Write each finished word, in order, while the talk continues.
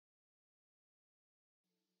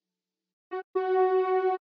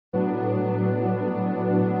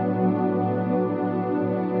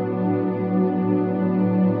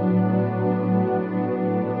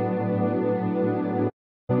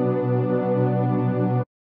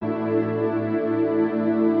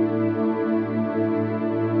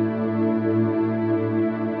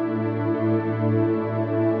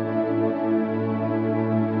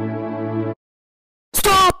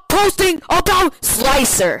posting about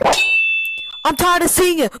Slicer. I'm tired of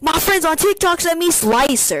seeing it. My friends on TikTok sent me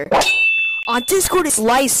Slicer. On Discord it's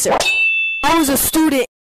Slicer. I was a student.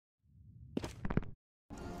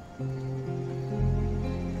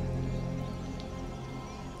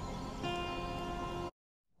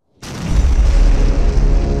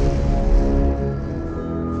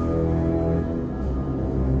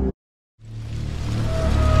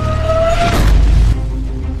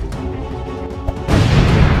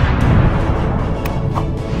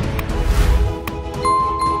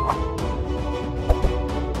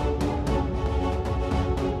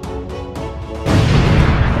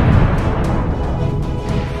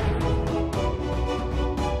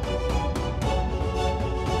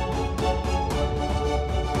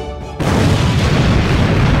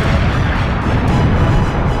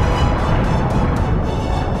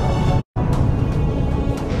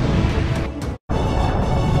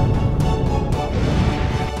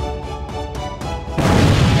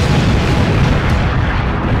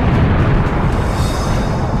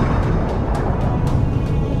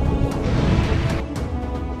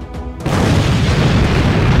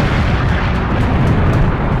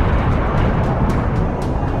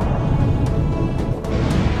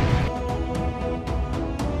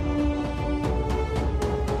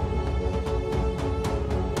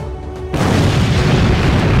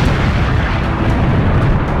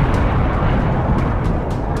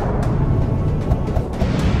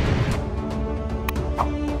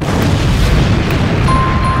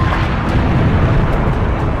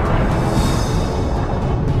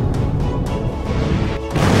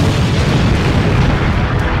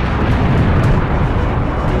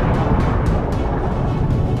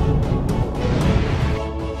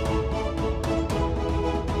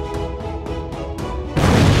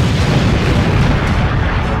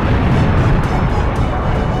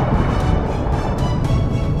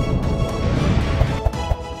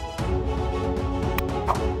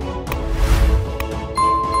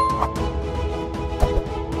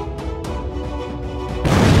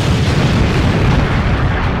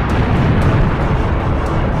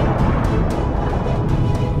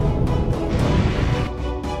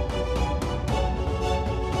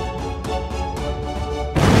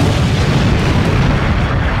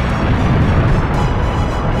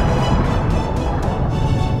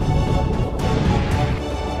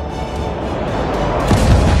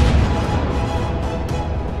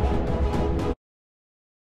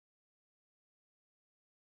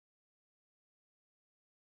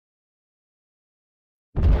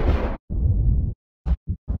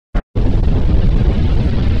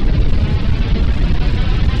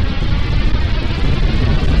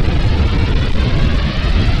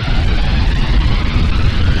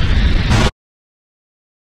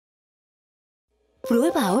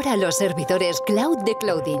 Prueba ahora los servidores cloud de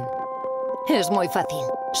Clouding. Es muy fácil.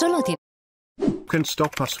 Solo tienes... Can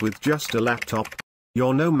stop us with just a laptop.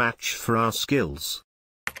 You're no match for our skills.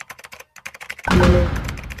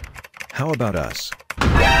 How about us?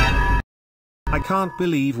 I can't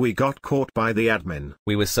believe we got caught by the admin.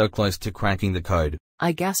 We were so close to cracking the code.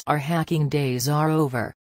 I guess our hacking days are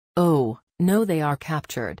over. Oh, no, they are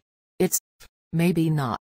captured. It's... maybe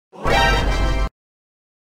not.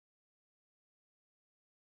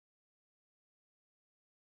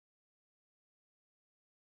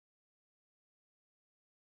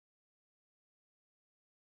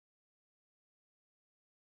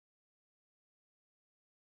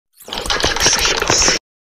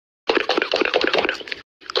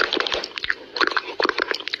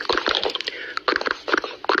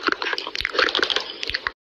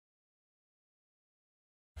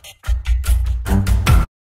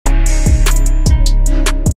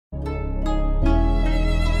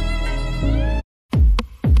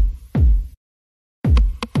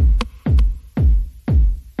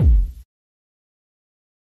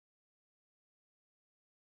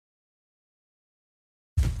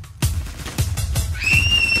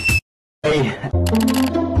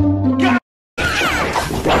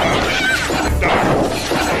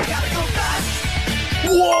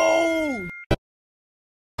 Whoa!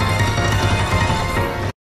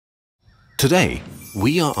 Today,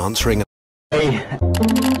 we are answering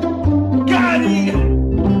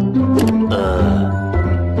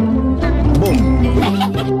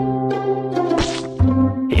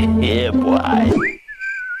Yeah, boy.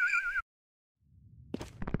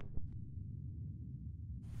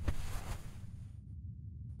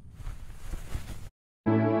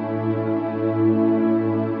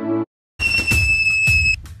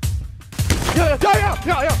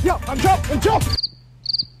 Yeah, I'm jump!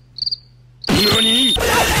 NANI?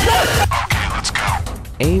 Okay, let's go.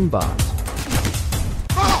 Aimbot.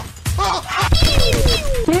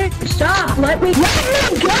 Stop! Let me go!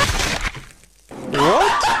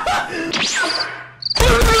 What?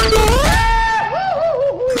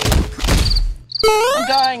 I'm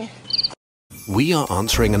dying. We are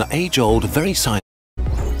answering an age-old, very scientific.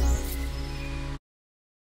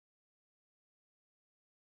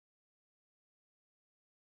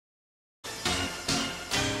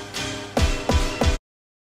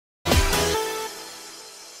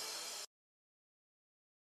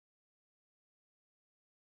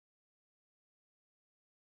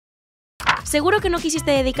 Seguro que no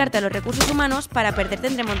quisiste dedicarte a los recursos humanos para perderte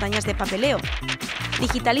entre montañas de papeleo.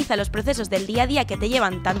 Digitaliza los procesos del día a día que te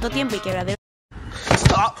llevan tanto tiempo y quebradero.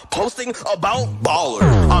 Stop posting about baller.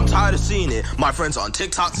 I'm tired of seeing it. My friends on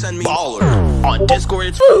TikTok send me baller. On Discord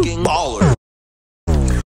it's fucking baller.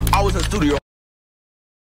 I was in studio.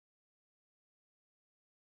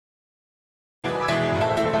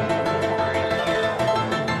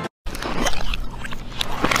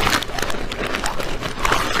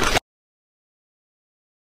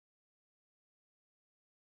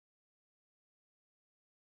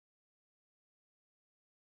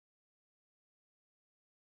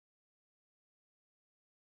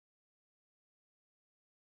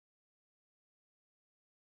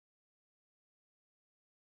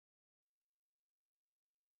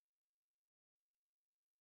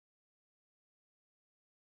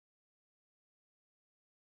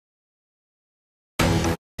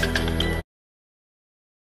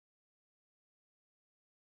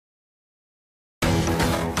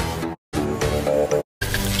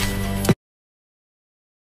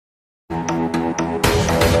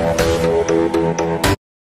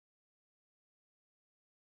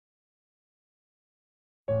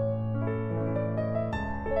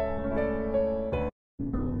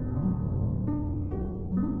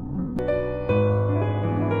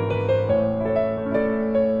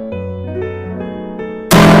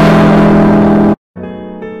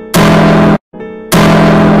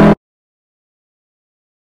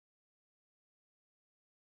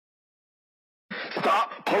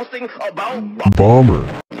 Stop posting about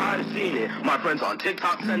Bomber. Tired of seeing it. My friends on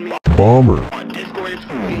TikTok send me Bomber. on Discord it's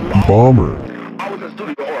fucking Bomber. I was in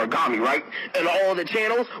studio origami, right? And all the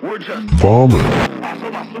channels were just Bomber. I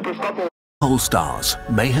saw my super stuff. Whole stars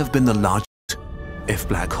may have been the largest. If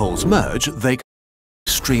black holes merge, they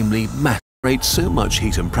extremely matter, create so much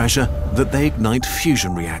heat and pressure that they ignite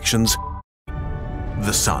fusion reactions.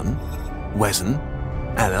 The Sun, Wesen,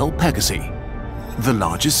 LL Pegasi, the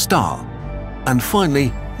largest star, and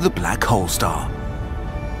finally the black hole star.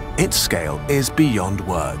 Its scale is beyond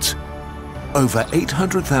words. Over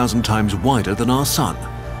 800,000 times wider than our Sun,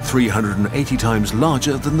 380 times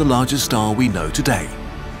larger than the largest star we know today.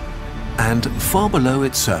 And far below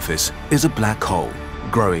its surface is a black hole,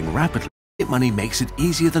 growing rapidly. Money makes it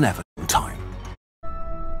easier than ever in time.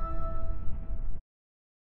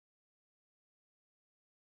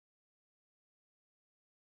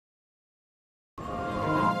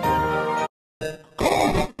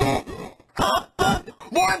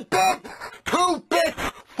 One bit, 2 bits,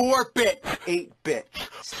 4 bits, 8 bits,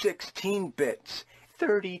 16 bits,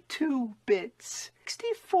 32 bits,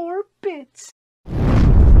 64 bits.